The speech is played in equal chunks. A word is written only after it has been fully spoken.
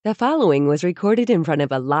The following was recorded in front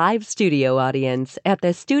of a live studio audience at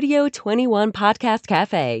the Studio 21 Podcast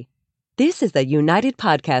Cafe. This is the United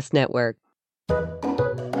Podcast Network.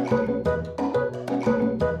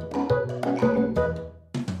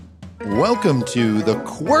 Welcome to the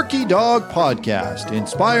Quirky Dog Podcast,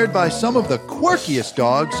 inspired by some of the quirkiest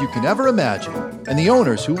dogs you can ever imagine and the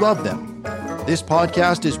owners who love them. This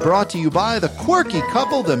podcast is brought to you by the quirky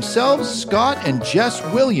couple themselves, Scott and Jess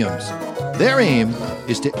Williams. Their aim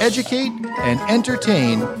is to educate and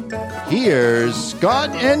entertain. Here's Scott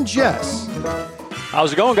and Jess.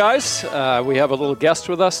 How's it going, guys? We have a little guest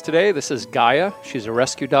with us today. This is Gaia. She's a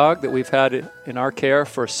rescue dog that we've had in our care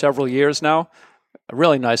for several years now. A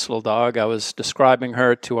really nice little dog. I was describing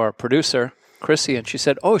her to our producer, Chrissy, and she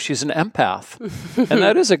said, "Oh, she's an empath." And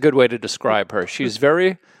that is a good way to describe her. She's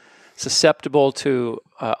very susceptible to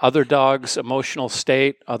other dogs' emotional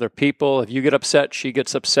state, other people. If you get upset, she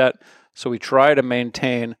gets upset. So we try to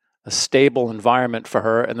maintain a stable environment for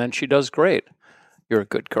her, and then she does great. You're a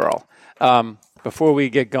good girl. Before we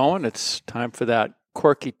get going, it's time for that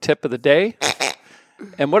quirky tip of the day.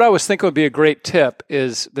 And what I was thinking would be a great tip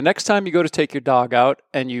is the next time you go to take your dog out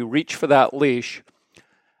and you reach for that leash,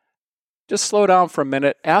 just slow down for a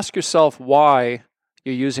minute. Ask yourself why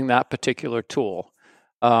you're using that particular tool.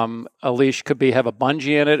 A leash could have a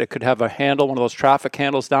bungee in it. It could have a handle, one of those traffic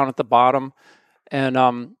handles down at the bottom.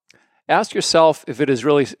 And ask yourself if it is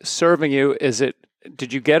really serving you.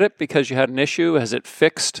 Did you get it because you had an issue? Has it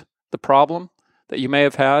fixed the problem that you may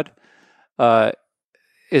have had?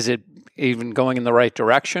 Is it even going in the right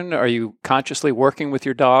direction? Are you consciously working with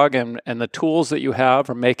your dog and the tools that you have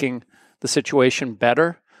are making the situation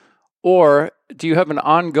better? Or do you have an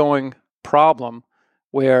ongoing problem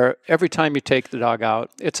where every time you take the dog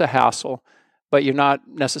out, it's a hassle, but you're not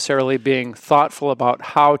necessarily being thoughtful about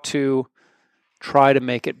how to try to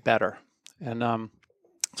make it better? And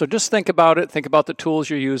so just think about it. Think about the tools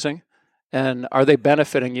you're using, and are they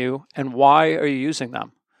benefiting you, and why are you using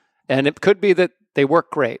them? And it could be that they work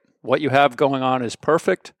great. What you have going on is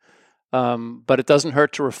perfect, but it doesn't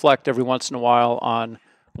hurt to reflect every once in a while on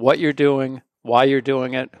what you're doing, why you're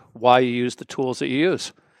doing it, why you use the tools that you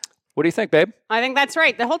use. What do you think, babe? I think that's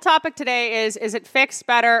right. The whole topic today is it fixed,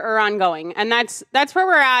 better, or ongoing? And that's where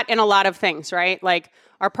we're at in a lot of things, right? Like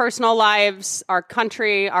our personal lives, our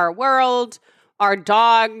country, our world, our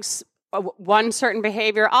dogs, one certain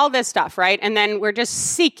behavior, all this stuff, right? And then we're just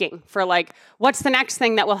seeking for what's the next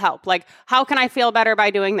thing that will help? Like, how can I feel better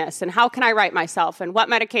by doing this? And how can I right myself? And what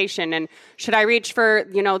medication? And should I reach for,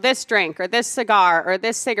 this drink or this cigar or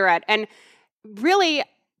this cigarette? And really,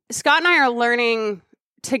 Scott and I are learning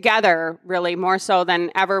together, really more so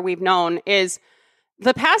than ever we've known, is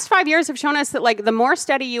the past 5 years have shown us that the more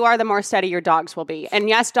steady you are, the more steady your dogs will be. And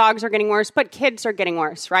yes, dogs are getting worse, but kids are getting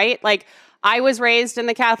worse, right? I was raised in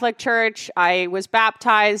the Catholic Church. I was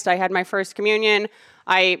baptized. I had my first communion.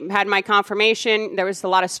 I had my confirmation. There was a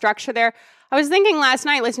lot of structure there. I was thinking last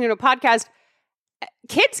night, listening to a podcast,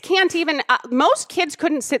 kids can't even, most kids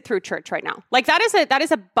couldn't sit through church right now. That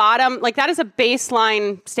is a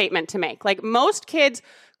baseline statement to make. Most kids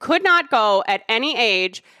could not go at any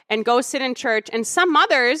age and go sit in church. And some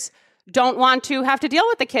mothers don't want to have to deal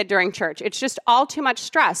with the kid during church. It's just all too much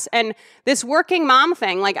stress. And this working mom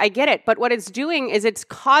thing, I get it, but what it's doing is it's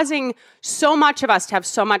causing so much of us to have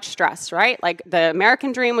so much stress, right? The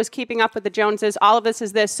American dream was keeping up with the Joneses. All of this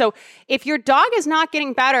is this. So if your dog is not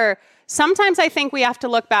getting better, sometimes I think we have to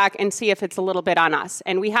look back and see if it's a little bit on us.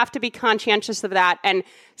 And we have to be conscientious of that. And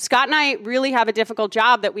Scott and I really have a difficult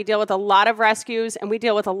job that we deal with a lot of rescues and we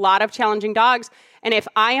deal with a lot of challenging dogs. And if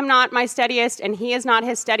I am not my steadiest and he is not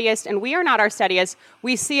his steadiest and we are not our steadiest,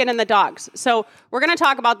 we see it in the dogs. So we're going to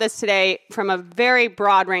talk about this today from a very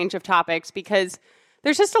broad range of topics because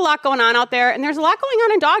there's just a lot going on out there. And there's a lot going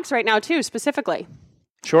on in dogs right now too, specifically.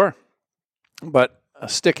 Sure. But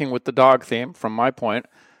sticking with the dog theme, from my point,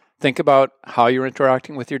 think about how you're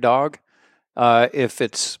interacting with your dog. If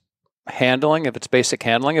it's handling, if it's basic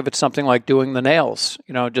handling, if it's something like doing the nails,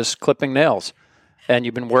 just clipping nails, and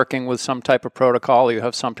you've been working with some type of protocol, you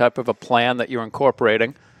have some type of a plan that you're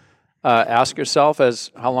incorporating, ask yourself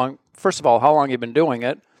how long you've been doing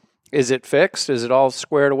it. Is it fixed? Is it all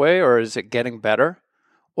squared away? Or is it getting better?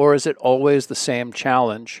 Or is it always the same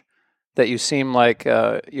challenge that you seem like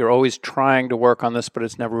you're always trying to work on this, but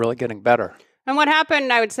it's never really getting better? And what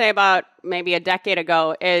happened, I would say, about maybe a decade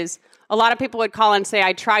ago is a lot of people would call and say,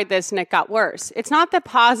 I tried this and it got worse. It's not that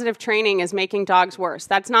positive training is making dogs worse.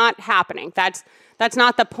 That's not happening. That's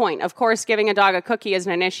not the point. Of course, giving a dog a cookie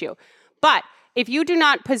isn't an issue. But if you do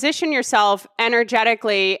not position yourself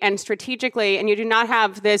energetically and strategically, and you do not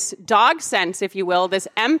have this dog sense, if you will, this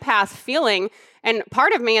empath feeling, And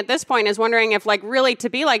part of me at this point is wondering if, like, really to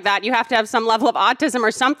be like that, you have to have some level of autism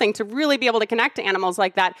or something to really be able to connect to animals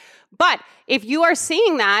like that. But if you are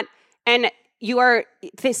seeing that and you are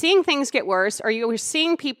seeing things get worse, or you are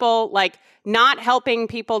seeing people like not helping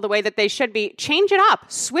people the way that they should be, change it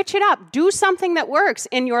up, switch it up, do something that works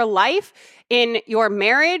in your life, in your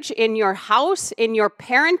marriage, in your house, in your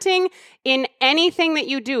parenting, in anything that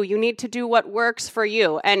you do. You need to do what works for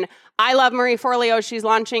you. And I love Marie Forleo. She's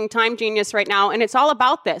launching Time Genius right now. And it's all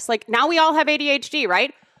about this. Like, now we all have ADHD,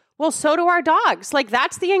 right? Well, so do our dogs. Like,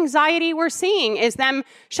 that's the anxiety we're seeing, is them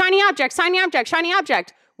shiny object, shiny object, shiny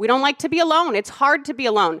object. We don't like to be alone. It's hard to be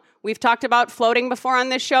alone. We've talked about floating before on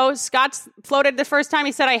this show. Scott's floated the first time.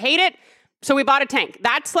 He said, I hate it. So we bought a tank.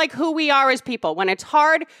 That's like who we are as people. When it's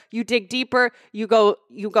hard, you dig deeper. You go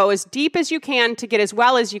as deep as you can to get as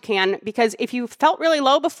well as you can, because if you felt really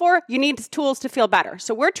low before, you need tools to feel better.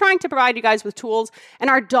 So we're trying to provide you guys with tools, and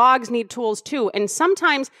our dogs need tools too. And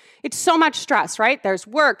sometimes it's so much stress, right? There's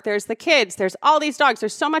work, there's the kids, there's all these dogs,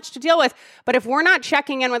 there's so much to deal with. But if we're not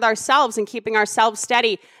checking in with ourselves and keeping ourselves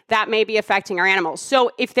steady, that may be affecting our animals.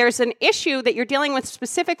 So if there's an issue that you're dealing with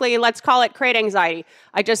specifically, let's call it crate anxiety.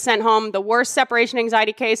 I just sent home the worst separation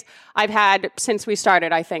anxiety case I've had since we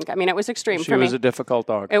started, I think. I mean, it was extreme for me. She was a difficult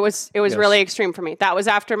dog. It was yes. Really extreme for me. That was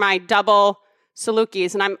after my double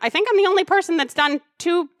Salukis, and I think I'm the only person that's done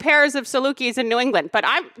 2 pairs of Salukis in New England. But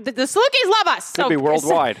the Salukis love us. Could be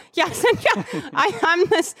worldwide. Yes,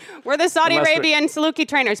 we're the Saudi Arabian Saluki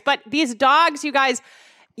trainers. But these dogs, you guys,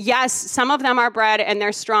 yes, some of them are bred and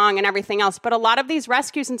they're strong and everything else, but a lot of these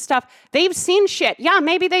rescues and stuff, they've seen shit. Yeah,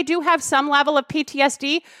 maybe they do have some level of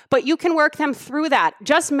PTSD, but you can work them through that.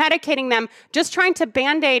 Just medicating them, just trying to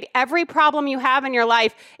Band-Aid every problem you have in your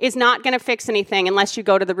life is not going to fix anything unless you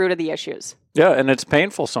go to the root of the issues. Yeah, and it's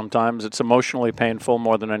painful sometimes. It's emotionally painful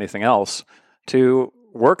more than anything else to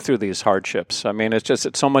work through these hardships. I mean, it's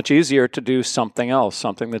so much easier to do something else,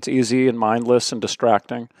 something that's easy and mindless and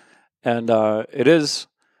distracting. And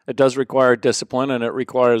it does require discipline, and it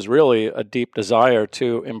requires really a deep desire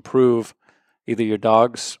to improve either your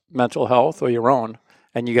dog's mental health or your own.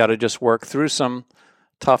 And you got to just work through some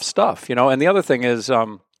tough stuff, you know. And the other thing is,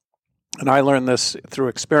 and I learned this through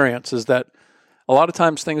experience, is that a lot of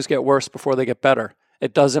times things get worse before they get better.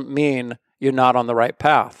 It doesn't mean you're not on the right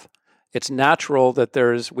path. It's natural that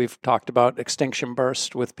we've talked about extinction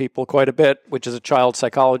burst with people quite a bit, which is a child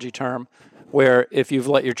psychology term, where if you've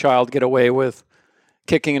let your child get away with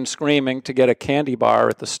kicking and screaming to get a candy bar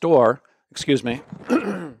at the store,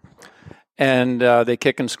 and they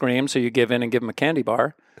kick and scream, so you give in and give them a candy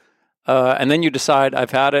bar, and then you decide,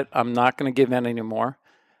 I've had it, I'm not going to give in anymore.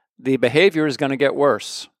 The behavior is going to get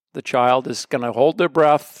worse. The child is going to hold their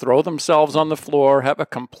breath, throw themselves on the floor, have a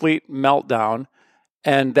complete meltdown,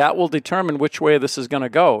 and that will determine which way this is going to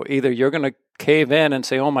go. Either you're going to cave in and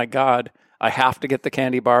say, oh my God, I have to get the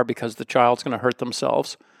candy bar because the child's going to hurt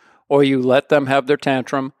themselves, or you let them have their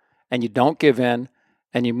tantrum and you don't give in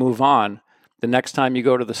and you move on. The next time you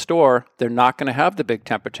go to the store, they're not going to have the big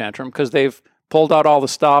temper tantrum because they've pulled out all the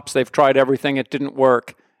stops, they've tried everything, it didn't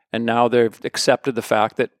work, and now they've accepted the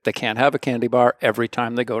fact that they can't have a candy bar every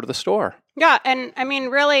time they go to the store. Yeah, and I mean,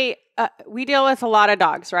 really, we deal with a lot of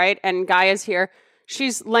dogs, right? And Gaia's here.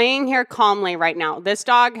 She's laying here calmly right now. This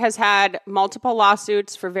dog has had multiple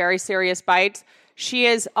lawsuits for very serious bites. She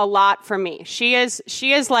is a lot for me. She is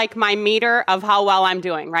like my meter of how well I'm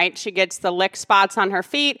doing, right? She gets the lick spots on her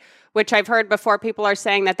feet, which I've heard before people are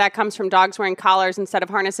saying that comes from dogs wearing collars instead of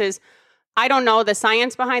harnesses. I don't know the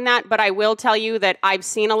science behind that, but I will tell you that I've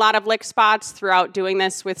seen a lot of lick spots throughout doing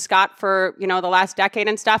this with Scott for, the last decade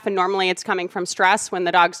and stuff. And normally it's coming from stress when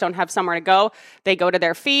the dogs don't have somewhere to go. They go to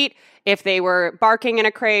their feet. If they were barking in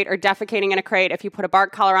a crate or defecating in a crate, if you put a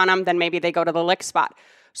bark collar on them, then maybe they go to the lick spot.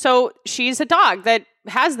 So she's a dog that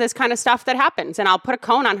has this kind of stuff that happens, and I'll put a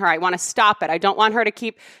cone on her. I want to stop it. I don't want her to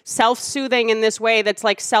keep self-soothing in this way that's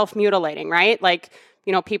like self-mutilating, right? Like,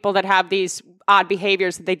 people that have these odd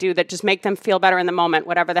behaviors that they do that just make them feel better in the moment,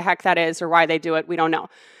 whatever the heck that is or why they do it, we don't know.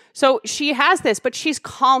 So she has this, but she's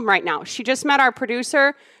calm right now. She just met our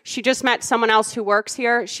producer. She just met someone else who works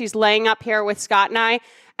here. She's laying up here with Scott and I,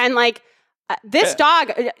 and like, this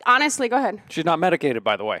dog, honestly, go ahead. She's not medicated,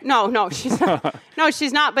 by the way. No, she's not. No,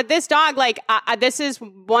 she's not. But this dog, this is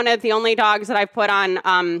one of the only dogs that I've put on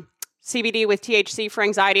CBD with THC for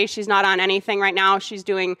anxiety. She's not on anything right now. She's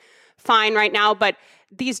doing fine right now. But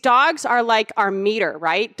these dogs are like our meter,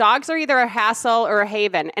 right? Dogs are either a hassle or a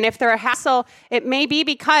haven. And if they're a hassle, it may be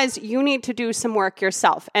because you need to do some work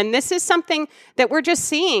yourself. And this is something that we're just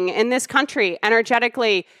seeing in this country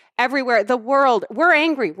energetically everywhere. The world, we're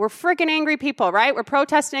angry. We're freaking angry people, right? We're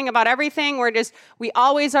protesting about everything. We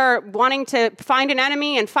always are wanting to find an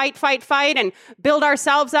enemy and fight and build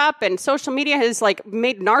ourselves up. And social media has like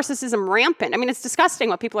made narcissism rampant. I mean, it's disgusting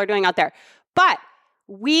what people are doing out there. But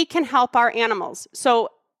we can help our animals. So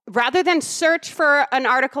rather than search for an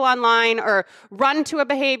article online or run to a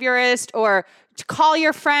behaviorist or call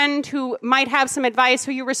your friend who might have some advice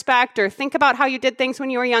who you respect, or think about how you did things when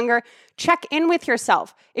you were younger, check in with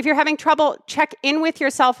yourself. If you're having trouble, check in with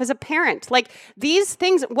yourself as a parent. Like these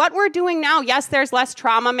things, what we're doing now, yes, there's less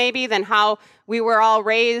trauma maybe than how we were all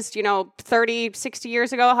raised, 30, 60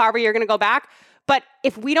 years ago, however you're going to go back. But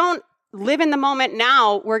if we don't live in the moment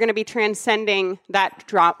now, we're going to be transcending that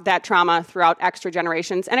trauma throughout extra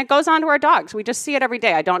generations. And it goes on to our dogs. We just see it every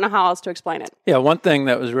day. I don't know how else to explain it. Yeah, one thing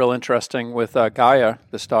that was real interesting with Gaia,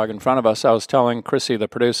 this dog in front of us, I was telling Chrissy, the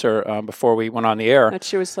producer, before we went on the air. That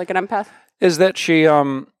she was like an empath? Is that she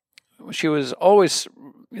was always,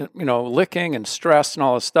 licking and stressed and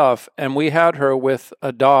all this stuff. And we had her with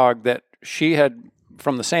a dog that she had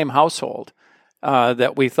from the same household.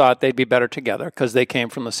 That we thought they'd be better together because they came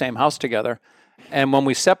from the same house together. And when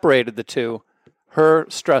we separated the two, her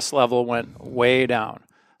stress level went way down.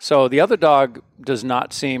 So the other dog does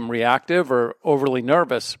not seem reactive or overly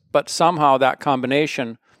nervous, but somehow that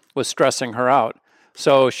combination was stressing her out.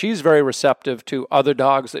 So she's very receptive to other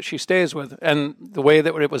dogs that she stays with. And the way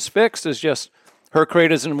that it was fixed is just her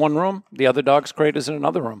crate is in one room, the other dog's crate is in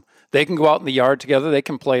another room. They can go out in the yard together, they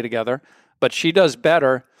can play together, but she does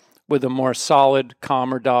better with a more solid,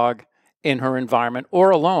 calmer dog in her environment or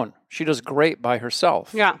alone. She does great by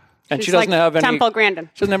herself. Yeah. And she doesn't have any Temple Grandin.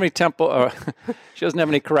 She doesn't have any she doesn't have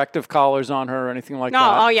any corrective collars on her or anything like that.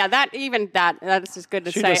 No, oh yeah, that's just good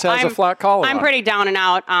to say. She just has a flat collar. I'm pretty down and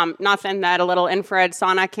out. Nothing that a little infrared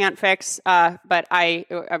sauna can't fix. But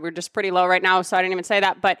we're just pretty low right now, so I didn't even say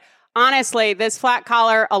that. But honestly, this flat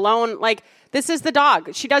collar alone, like this is the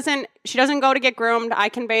dog. She doesn't go to get groomed. I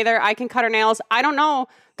can bathe her. I can cut her nails. I don't know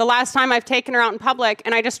the last time I've taken her out in public,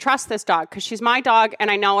 and I just trust this dog because she's my dog and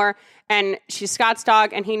I know her, and she's Scott's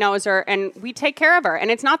dog and he knows her, and we take care of her. And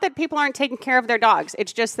it's not that people aren't taking care of their dogs.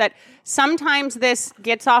 It's just that sometimes this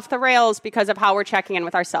gets off the rails because of how we're checking in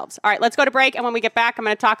with ourselves. All right, let's go to break, and when we get back, I'm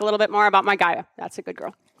going to talk a little bit more about my Gaia. That's a good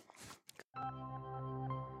girl.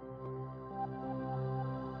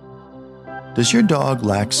 Does your dog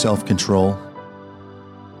lack self-control?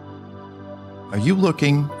 Are you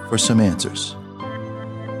looking for some answers?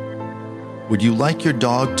 Would you like your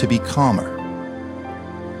dog to be calmer?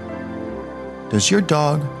 Does your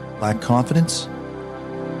dog lack confidence?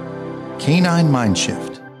 Canine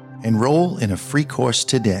Mindshift. Enroll in a free course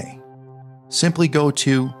today. Simply go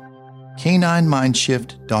to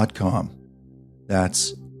caninemindshift.com.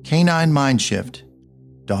 That's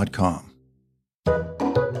caninemindshift.com.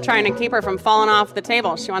 Trying to keep her from falling off the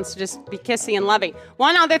table. She wants to just be kissy and lovey.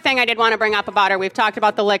 One other thing I did want to bring up about her, we've talked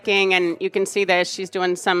about the licking, and you can see this. She's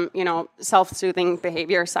doing some, self-soothing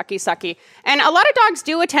behavior, sucky. And a lot of dogs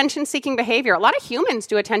do attention-seeking behavior. A lot of humans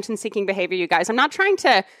do attention-seeking behavior, you guys. I'm not trying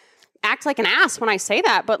to act like an ass when I say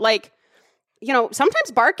that, but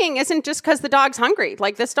sometimes barking isn't just because the dog's hungry.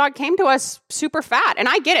 Like this dog came to us super fat, and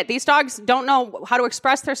I get it. These dogs don't know how to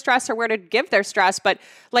express their stress or where to give their stress, but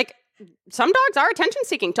some dogs are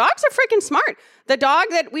attention-seeking. Dogs are freaking smart. The dog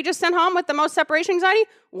that we just sent home with the most separation anxiety,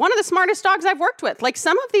 one of the smartest dogs I've worked with. Like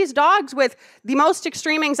some of these dogs with the most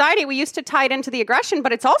extreme anxiety, we used to tie it into the aggression,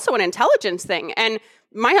 but it's also an intelligence thing. And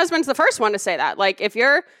my husband's the first one to say that. Like if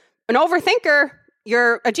you're an overthinker,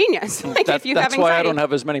 you're a genius. Like if you have anxiety. That's why I don't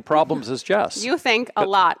have as many problems as Jess. You think a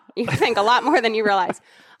lot. You think a lot more than you realize.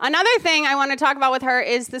 Another thing I want to talk about with her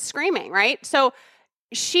is the screaming, right? So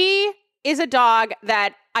she is a dog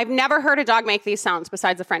that I've never heard a dog make these sounds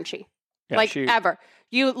besides a Frenchie. Yeah, Ever.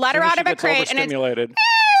 You let her out of a crate and it's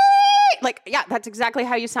yeah, that's exactly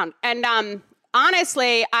how you sound. And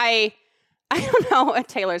honestly, I don't know,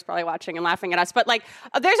 Taylor's probably watching and laughing at us, but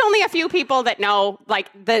there's only a few people that know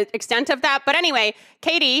the extent of that. But anyway,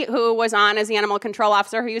 Katie, who was on as the animal control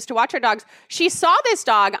officer who used to watch her dogs, she saw this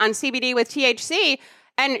dog on CBD with THC.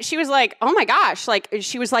 And she was like, oh my gosh,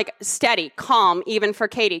 she was steady, calm, even for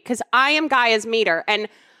Katie, because I am Gaia's meter. And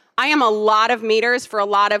I am a lot of meters for a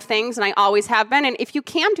lot of things, and I always have been. And if you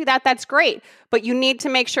can do that, that's great. But you need to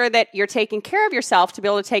make sure that you're taking care of yourself to be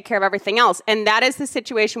able to take care of everything else. And that is the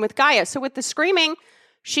situation with Gaia. So with the screaming,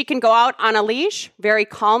 she can go out on a leash very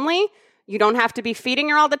calmly. You don't have to be feeding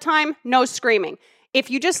her all the time. No screaming. if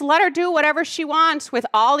you just let her do whatever she wants with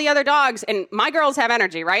all the other dogs, and my girls have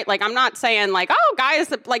energy, right? Like, I'm not saying like, oh,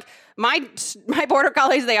 guys, like my border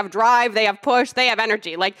collies, they have drive, they have push, they have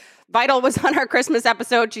energy. Like, Vital was on our Christmas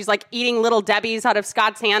episode. She's like eating Little Debbie's out of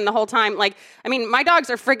Scott's hand the whole time. Like, I mean, my dogs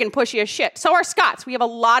are friggin' pushy as shit. So are Scott's. We have a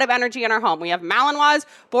lot of energy in our home. We have Malinois,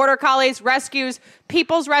 border collies, rescues,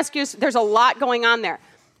 people's rescues. There's a lot going on there.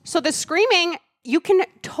 So the screaming, you can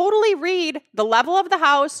totally read the level of the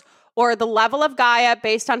house or the level of Gaia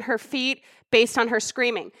based on her feet, based on her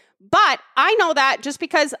screaming. But I know that just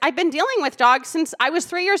because I've been dealing with dogs since I was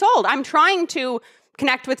 3 years old. I'm trying to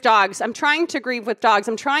connect with dogs. I'm trying to grieve with dogs.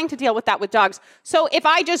 I'm trying to deal with that with dogs. So if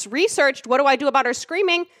I just researched what do I do about her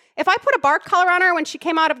screaming, if I put a bark collar on her when she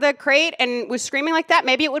came out of the crate and was screaming like that,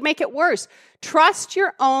 maybe it would make it worse. Trust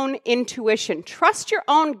your own intuition. Trust your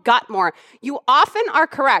own gut more. You often are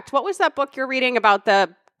correct. What was that book you're reading about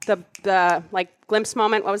the like glimpse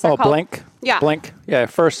moment? What was that called? Blink. Yeah. Blink. Yeah.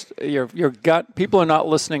 First, your gut. People are not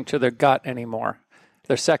listening to their gut anymore.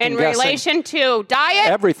 They're second guessing. In relation to diet?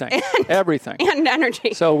 Everything. Everything. And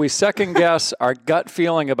energy. So we second guess our gut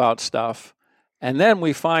feeling about stuff. And then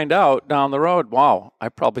we find out down the road, wow, I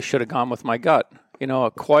probably should have gone with my gut. You know,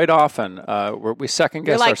 quite often we second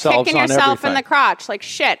guess ourselves on everything. You're like kicking yourself in the crotch. Like,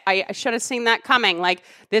 shit, I should have seen that coming. Like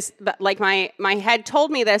this, like my head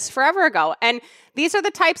told me this forever ago. And these are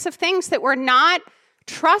the types of things that we're not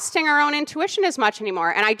trusting our own intuition as much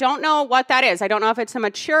anymore. And I don't know what that is. I don't know if it's a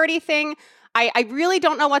maturity thing. I really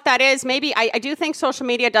don't know what that is. Maybe I do think social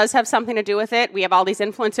media does have something to do with it. We have all these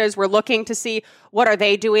influencers. We're looking to see what are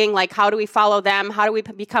they doing? Like, how do we follow them? How do we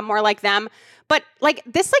become more like them? But like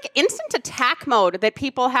this like instant attack mode that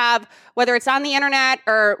people have, whether it's on the internet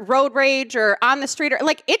or road rage or on the street, or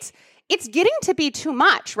like it's getting to be too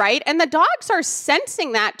much, right? And the dogs are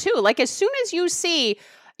sensing that too. Like as soon as you see,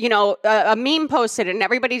 you know, a meme posted and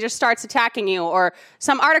everybody just starts attacking you, or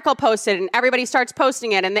some article posted and everybody starts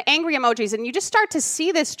posting it and the angry emojis, and you just start to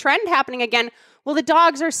see this trend happening again. Well, the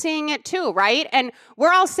dogs are seeing it too, right? And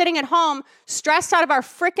we're all sitting at home stressed out of our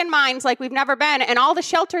freaking minds like we've never been, and all the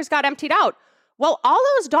shelters got emptied out. Well, all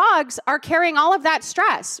those dogs are carrying all of that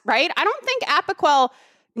stress, right? I don't think Apoquel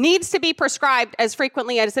needs to be prescribed as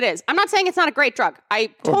frequently as it is. I'm not saying it's not a great drug. Or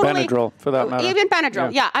Benadryl, for that matter. Even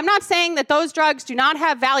Benadryl, yeah. I'm not saying that those drugs do not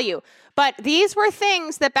have value. But these were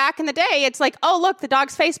things that back in the day, it's like, oh, look, the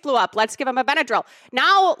dog's face blew up. Let's give him a Benadryl.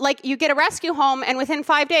 Now, like, you get a rescue home, and within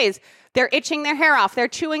 5 days, they're itching their hair off. They're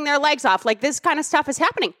chewing their legs off. Like, this kind of stuff is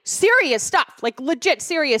happening. Serious stuff. Like, legit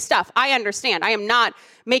serious stuff. I understand. I am not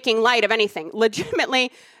making light of anything.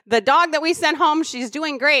 Legitimately, the dog that we sent home, she's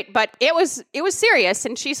doing great, but it was serious,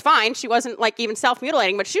 and she's fine. She wasn't, like, even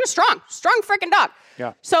self-mutilating, but she was strong freaking dog.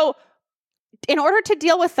 Yeah. So in order to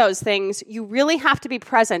deal with those things, you really have to be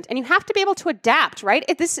present, and you have to be able to adapt, right?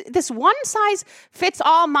 This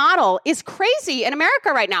one-size-fits-all model is crazy in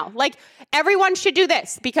America right now. Like, everyone should do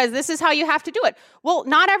this because this is how you have to do it. Well,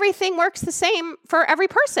 not everything works the same for every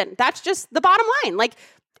person. That's just the bottom line. Like,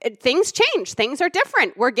 things change. Things are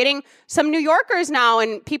different. We're getting some New Yorkers now,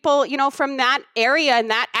 and people, you know, from that area and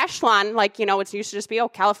that echelon, like, you know, it used to just be,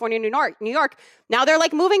 California, New York. Now they're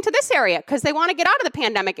like moving to this area because they want to get out of the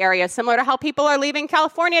pandemic area, similar to how people are leaving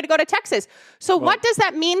California to go to Texas. So what does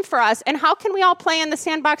that mean for us? And how can we all play in the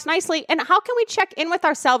sandbox nicely? And how can we check in with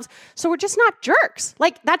ourselves so we're just not jerks?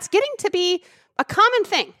 Like, that's getting to be a common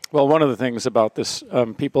thing. Well, one of the things about this,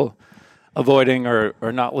 people avoiding or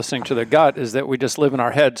not listening to their gut, is that we just live in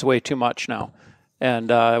our heads way too much now. And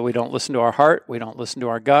we don't listen to our heart. We don't listen to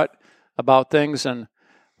our gut about things. And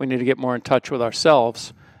we need to get more in touch with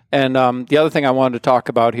ourselves. And the other thing I wanted to talk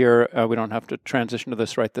about here, we don't have to transition to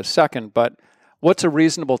this right this second, but what's a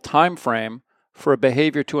reasonable time frame for a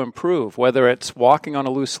behavior to improve, whether it's walking on a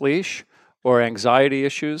loose leash or anxiety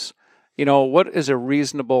issues? You know, what is a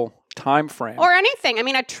reasonable time frame? Or anything. I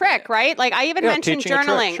mean, a trick, right? Like, I even mentioned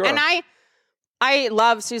journaling. Sure. And I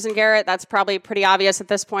love Susan Garrett. That's probably pretty obvious at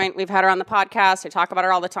this point. We've had her on the podcast. I talk about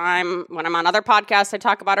her all the time. When I'm on other podcasts, I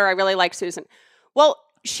talk about her. I really like Susan. Well,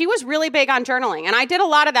 she was really big on journaling. And I did a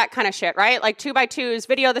lot of that kind of shit, right? Like 2x2s,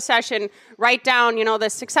 video the session, write down, you know,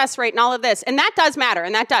 the success rate and all of this. And that does matter,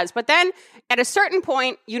 and that does. But then at a certain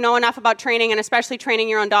point, you know enough about training, and especially training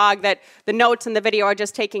your own dog, that the notes and the video are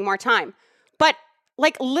just taking more time. But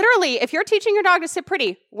like literally, if you're teaching your dog to sit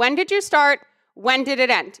pretty, when did you start? When did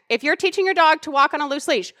it end? If you're teaching your dog to walk on a loose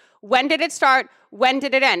leash, when did it start? When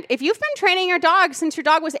did it end? If you've been training your dog since your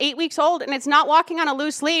dog was 8 weeks old and it's not walking on a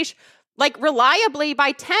loose leash, like reliably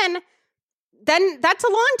by 10, then that's a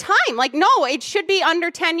long time. Like, no, it should be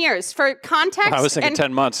under 10 years. For context. I was thinking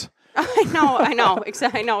 10 months. I know. I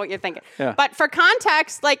know what you're thinking. Yeah. But for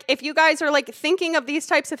context, like if you guys are like thinking of these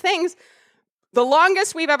types of things, The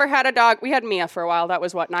longest we've ever had a dog, we had Mia for a while. That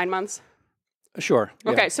was what, 9 months? Sure.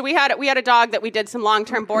 Yeah. Okay, so we had a dog that we did some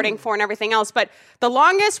long-term boarding for and everything else, but the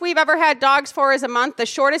longest we've ever had dogs for is a month. The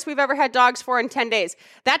shortest we've ever had dogs for in 10 days.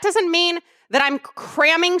 That doesn't mean that I'm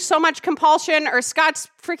cramming so much compulsion or Scott's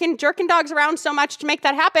freaking jerking dogs around so much to make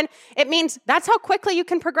that happen. It means that's how quickly you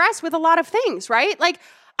can progress with a lot of things, right? Like,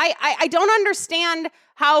 I don't understand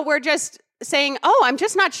how we're just saying, oh, I'm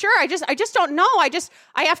just not sure. I just don't know. I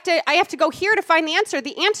have to go here to find the answer.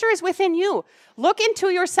 The answer is within you. Look into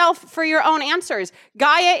yourself for your own answers.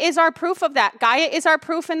 Gaia is our proof of that. Gaia is our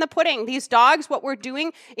proof in the pudding. These dogs, what we're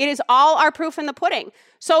doing, it is all our proof in the pudding.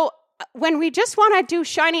 So when we just want to do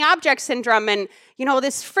shiny object syndrome and,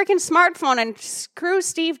 this freaking smartphone and screw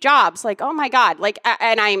Steve Jobs, like, oh my God, like,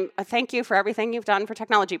 and I'm thank you for everything you've done for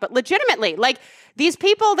technology, but legitimately, like, these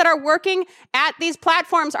people that are working at these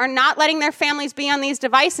platforms are not letting their families be on these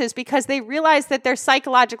devices because they realize that they're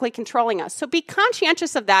psychologically controlling us. So be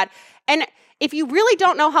conscientious of that. And if you really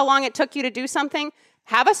don't know how long it took you to do something,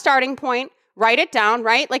 have a starting point. Write it down,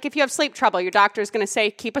 right? Like if you have sleep trouble, your doctor is going to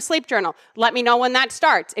say, keep a sleep journal. Let me know when that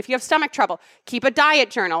starts. If you have stomach trouble, keep a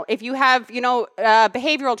diet journal. If you have,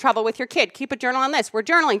 behavioral trouble with your kid, keep a journal on this. We're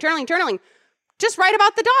journaling. Just write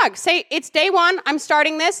about the dog. Say, it's day 1. I'm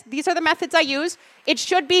starting this. These are the methods I use. It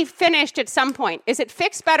should be finished at some point. Is it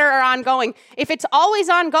fixed, better, or ongoing? If it's always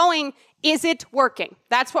ongoing, is it working?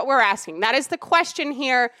 That's what we're asking. That is the question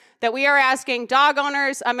here that we are asking dog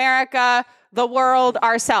owners, America, the world,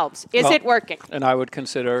 ourselves. Is it working? And I would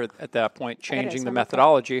consider at that point changing the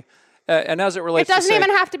methodology. And as it relates to... It doesn't even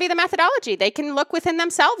have to be the methodology. They can look within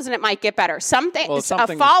themselves and it might get better. A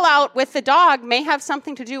fallout with the dog may have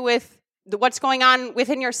something to do with what's going on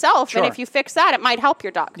within yourself. Sure. And if you fix that, it might help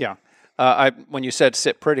your dog. Yeah. When you said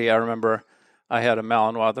sit pretty, I remember I had a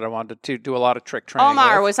Malinois that I wanted to do a lot of trick training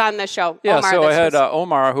Omar with. was on the show. Yeah, Omar, so I had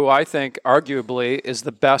Omar, who I think arguably is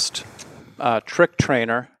the best trick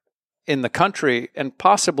trainer in the country and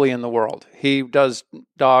possibly in the world. He does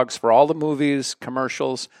dogs for all the movies,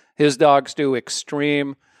 commercials. His dogs do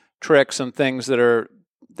extreme tricks and things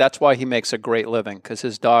that's why he makes a great living, because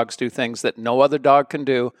his dogs do things that no other dog can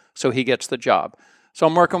do, so he gets the job. So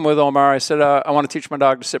I'm working with Omar. I said, I want to teach my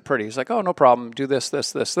dog to sit pretty. He's like, oh, no problem. Do this. I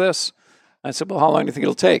said, well, how long do you think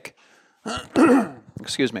it'll take?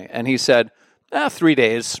 Excuse me. And he said, 3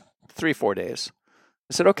 days, 3-4 days.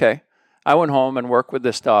 I said, okay. I went home and worked with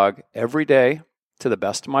this dog every day to the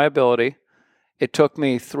best of my ability. It took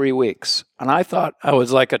me 3 weeks. And I thought I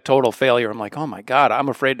was like a total failure. I'm like, oh my God, I'm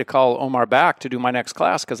afraid to call Omar back to do my next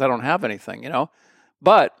class because I don't have anything,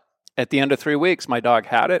 But at the end of 3 weeks, my dog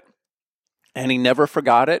had it and he never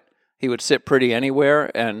forgot it. He would sit pretty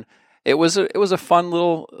anywhere. And it was a fun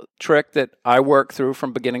little trick that I worked through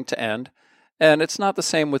from beginning to end. And it's not the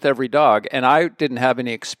same with every dog. And I didn't have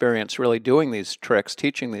any experience really doing these tricks,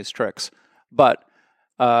 teaching these tricks. But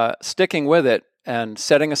sticking with it and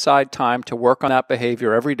setting aside time to work on that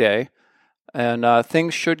behavior every day, and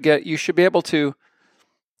you should be able to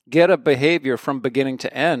get a behavior from beginning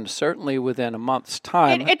to end, certainly within a month's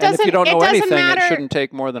time. And if you don't know anything, it shouldn't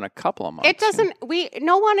take more than a couple of months. It doesn't,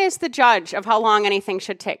 no one is the judge of how long anything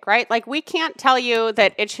should take, right? Like we can't tell you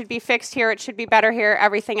that it should be fixed here, it should be better here,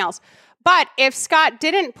 everything else. But if Scott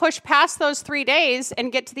didn't push past those 3 days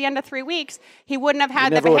and get to the end of 3 weeks, he wouldn't have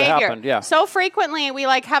had the behavior. Happened, yeah. So frequently we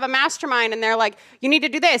have a mastermind and they're like, you need to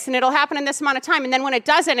do this and it'll happen in this amount of time. And then when it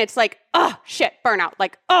doesn't, it's like, oh, shit, burnout.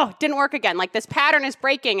 Like, oh, didn't work again. Like this pattern is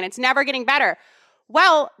breaking and it's never getting better.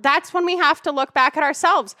 Well, that's when we have to look back at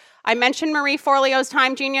ourselves. I mentioned Marie Forleo's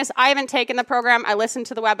Time Genius. I haven't taken the program. I listened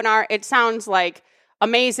to the webinar. It sounds like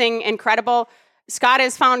amazing, incredible. Scott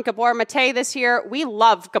has found Gabor Mate this year. We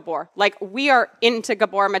love Gabor. Like, we are into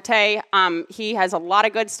Gabor Mate. He has a lot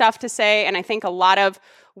of good stuff to say, and I think a lot of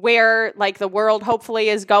where, the world hopefully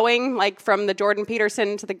is going, from the Jordan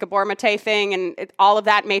Peterson to the Gabor Mate thing, and all of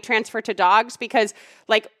that may transfer to dogs because,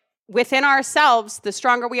 within ourselves, the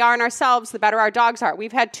stronger we are in ourselves, the better our dogs are.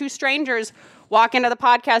 We've had 2 strangers walk into the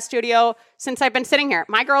podcast studio since I've been sitting here.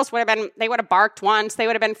 My girls would have barked once. They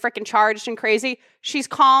would have been freaking charged and crazy. She's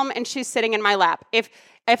calm and she's sitting in my lap. If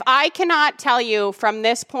I cannot tell you from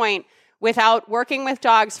this point without working with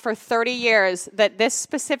dogs for 30 years that this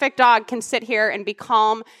specific dog can sit here and be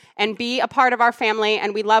calm and be a part of our family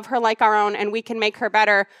and we love her like our own and we can make her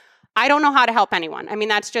better, I don't know how to help anyone. I mean,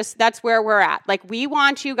 that's where we're at. We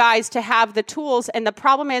want you guys to have the tools. And the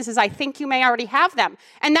problem is I think you may already have them.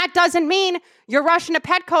 And that doesn't mean you're rushing to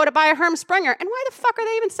Petco to buy a Herm Springer. And why the fuck are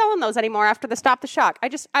they even selling those anymore after the Stop the Shock? I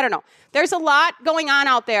don't know. There's a lot going on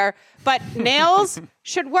out there, but nails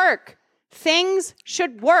should work. Things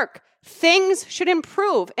should work. things should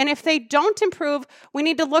improve. And if they don't improve, we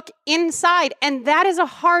need to look inside. And that is a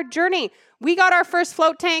hard journey. We got our first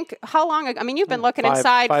float tank how long ago? I mean, you've been looking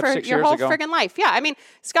inside for your whole friggin' life. Yeah, I mean,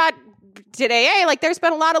 Scott did AA. Like, there's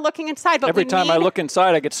been a lot of looking inside. But every time I look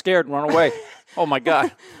inside, I get scared and run away. Oh, my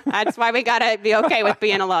God. That's why we got to be okay with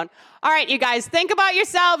being alone. All right, you guys, think about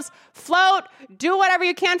yourselves, float, do whatever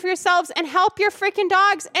you can for yourselves, and help your freaking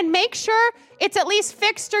dogs, and make sure it's at least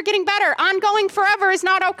fixed or getting better. Ongoing forever is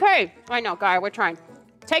not okay. I know, Guy, we're trying.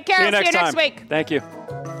 Take care. See you next week. Thank you.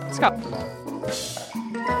 Let's go.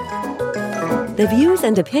 The views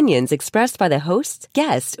and opinions expressed by the hosts,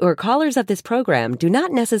 guests, or callers of this program do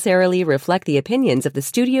not necessarily reflect the opinions of the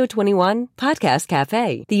Studio 21 Podcast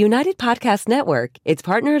Cafe, the United Podcast Network, its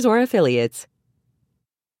partners, or affiliates.